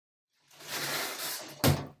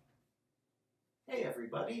Hey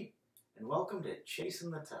everybody, and welcome to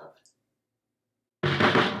Chasing the Tub.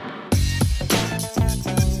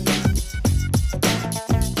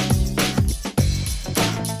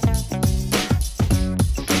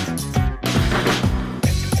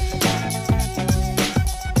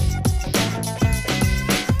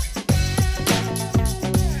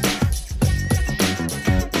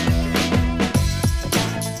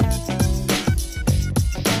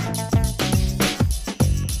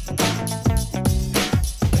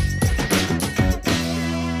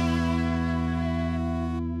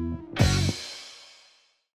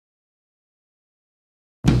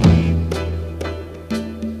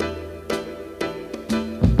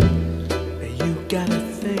 Gotta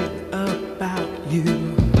think about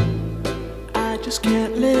you. I just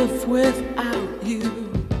can't live without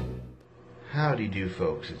you. Howdy do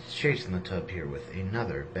folks, it's Chasing the Tub here with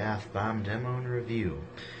another bath bomb demo and review.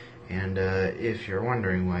 And if you're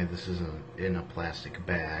wondering why this is in a plastic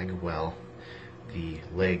bag, well, the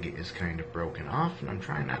leg is kind of broken off and I'm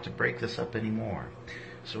trying not to break this up anymore.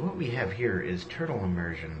 So what we have here is Turtle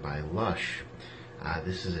Immersion by Lush.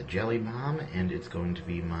 This is a jelly bomb, and it's going to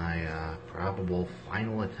be my probable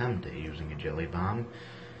final attempt at using a jelly bomb.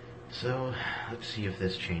 So, let's see if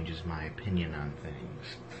this changes my opinion on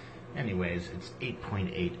things. Anyways, it's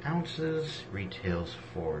 8.8 ounces, retails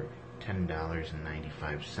for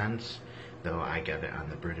 $10.95, though I got it on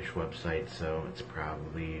the British website, so it's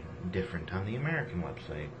probably different on the American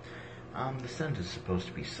website. The scent is supposed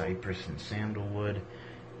to be cypress and sandalwood.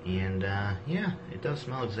 And, yeah, it does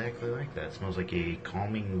smell exactly like that. It smells like a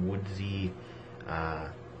calming, woodsy,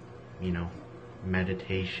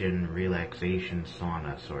 meditation, relaxation,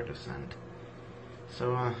 sauna sort of scent.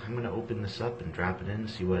 So, I'm gonna open this up and drop it in and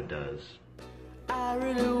see what it does. I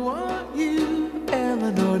really want you,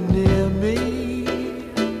 Elenore, near me.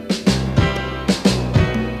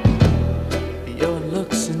 Your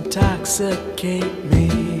looks intoxicate me.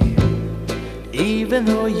 Even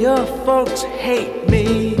though your folks hate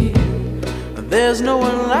me, there's no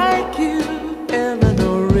one like you,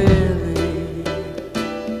 Elenore, really.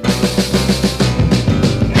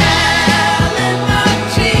 Elenore,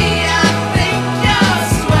 gee, I think you're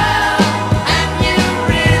swell, and you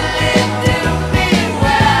really do me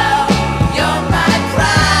well. You're my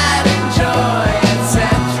pride and joy, etc.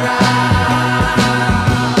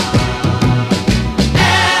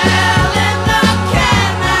 Elenore,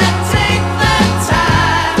 can I take the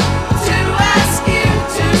time to ask you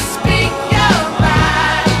to speak your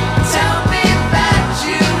mind? Tell me that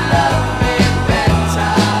you love me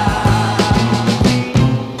better.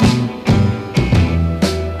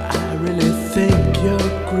 I really think you're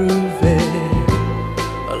groovy.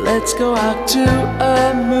 Let's go out to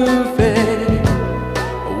a movie.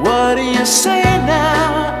 What do you say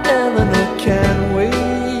now, Elenore, can we?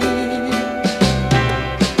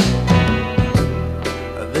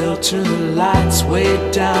 They'll turn the lights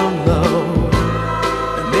way down low,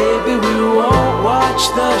 and maybe we won't watch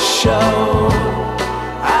the show.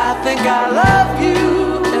 I think I love you,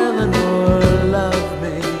 Elenore, love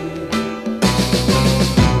me.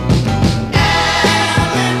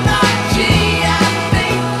 Elenore, gee, I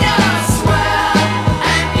think you're swell,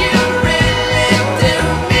 and you really do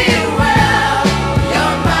me well.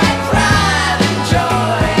 You're my pride and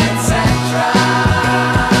joy, etc.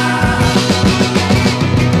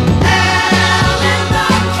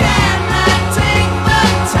 Elenore, can I take the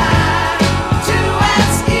time to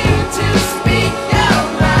ask you to speak your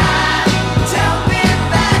mind? Tell me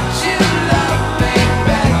that you love me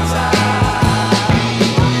better.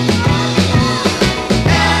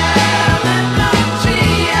 Elenore,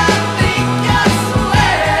 gee, I think you're swell.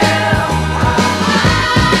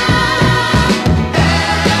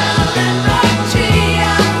 Elenore, gee,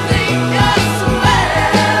 I think you're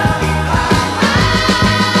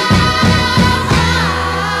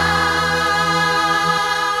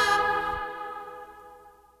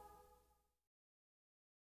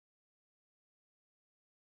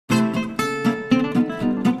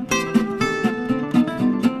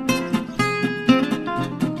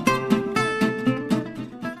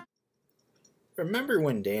Remember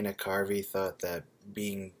when Dana Carvey thought that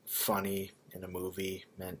being funny in a movie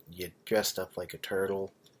meant you dressed up like a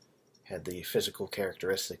turtle, had the physical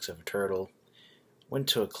characteristics of a turtle, went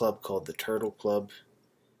to a club called the Turtle Club,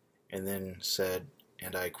 and then said,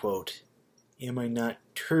 and I quote, "Am I not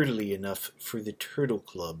turtly enough for the Turtle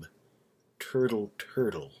Club? Turtle,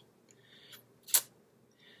 turtle."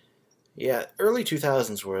 Yeah, early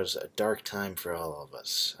 2000s was a dark time for all of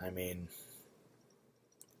us. I mean,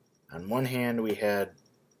 on one hand we had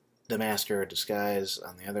The Master of Disguise,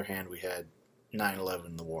 on the other hand we had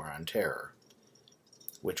 9/11, the War on Terror.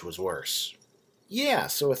 Which was worse? Yeah,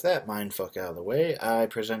 so with that mindfuck out of the way, I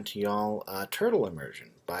present to y'all Turtle Immersion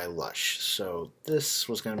by Lush. So this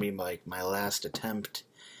was going to be like my last attempt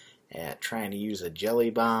at trying to use a jelly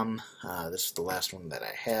bomb. This is the last one that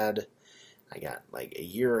I had. I got like a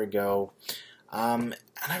year ago. And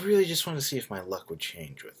I really just want to see if my luck would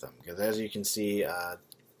change with them. Because as you can see,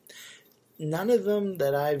 none of them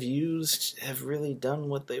that I've used have really done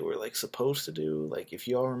what they were like supposed to do. Like if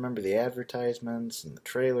you all remember the advertisements and the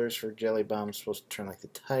trailers for jelly bombs, supposed to turn like the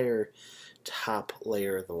entire top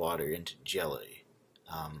layer of the water into jelly.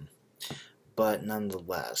 But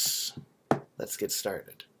nonetheless, let's get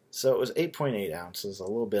started. So it was 8.8 ounces, a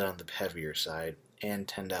little bit on the heavier side, and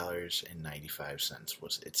 $10.95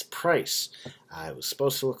 was its price. It was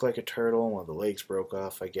supposed to look like a turtle. One of the legs broke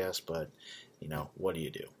off, I guess, but, you know, what do you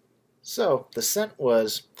do? So the scent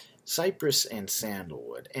was cypress and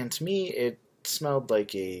sandalwood, and to me it smelled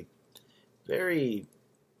like a very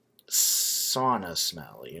sauna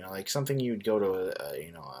smell, you know, like something you'd go to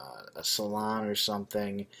a salon or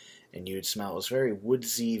something and you'd smell. It was very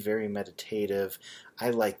woodsy, very meditative. I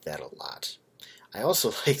liked that a lot. I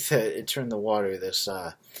also liked that it turned the water this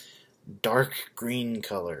dark green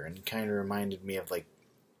color and kind of reminded me of like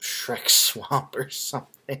Shrek's swamp or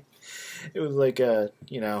something. It was like a,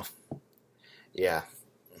 yeah,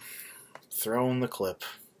 throw in the clip.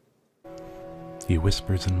 He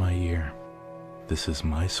whispers in my ear, "This is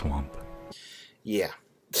my swamp." Yeah,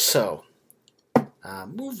 so,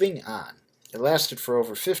 moving on. It lasted for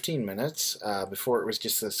over 15 minutes before it was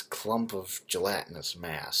just this clump of gelatinous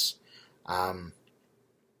mass.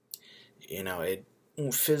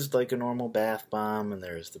 It fizzed like a normal bath bomb, and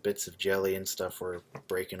there's the bits of jelly and stuff were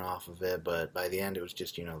breaking off of it, but by the end it was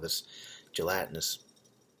just, this gelatinous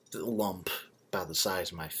lump about the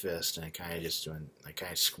size of my fist, and I kind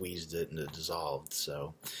of squeezed it and it dissolved,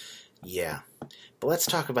 so yeah. But let's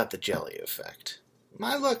talk about the jelly effect.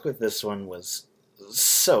 My luck with this one was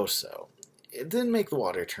so-so. It didn't make the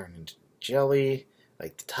water turn into jelly,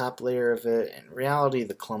 like the top layer of it. In reality,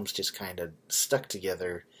 the clumps just kind of stuck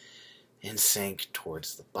together and sank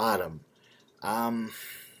towards the bottom. The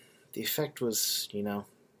effect was,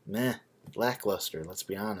 meh, lackluster, let's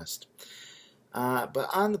be honest. But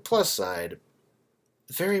on the plus side,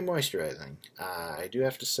 very moisturizing. I do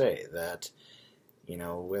have to say that,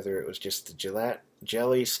 whether it was just the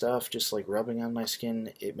jelly stuff just like rubbing on my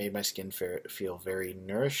skin, it made my skin feel very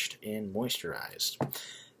nourished and moisturized.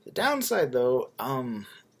 The downside though, oh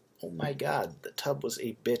my god, the tub was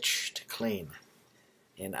a bitch to clean.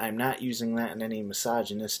 And I'm not using that in any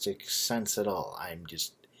misogynistic sense at all.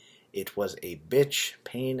 It was a bitch,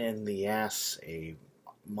 pain in the ass, a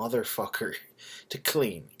motherfucker to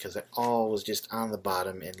clean, because it all was just on the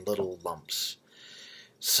bottom in little lumps.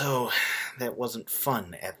 So, that wasn't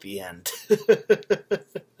fun at the end.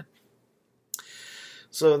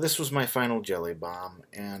 So, this was my final jelly bomb,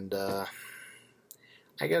 and I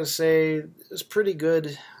gotta say, it was pretty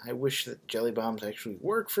good. I wish that jelly bombs actually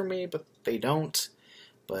work for me, but they don't.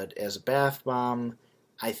 But as a bath bomb,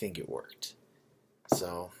 I think it worked.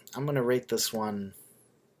 So, I'm gonna rate this one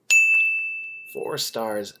 4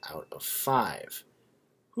 stars out of 5.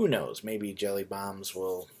 Who knows, maybe jelly bombs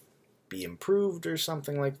will be improved or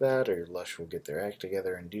something like that, or Lush will get their act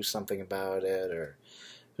together and do something about it, or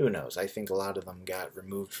who knows. I think a lot of them got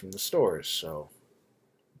removed from the stores, so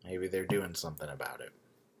maybe they're doing something about it.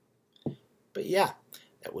 But yeah,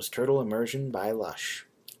 that was Turtle Immersion by Lush.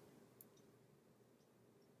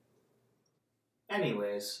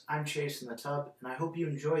 Anyways, I'm Chase in the Tub, and I hope you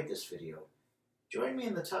enjoyed this video. Join me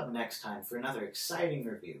in the tub next time for another exciting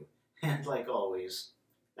review, and like always,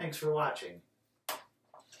 thanks for watching.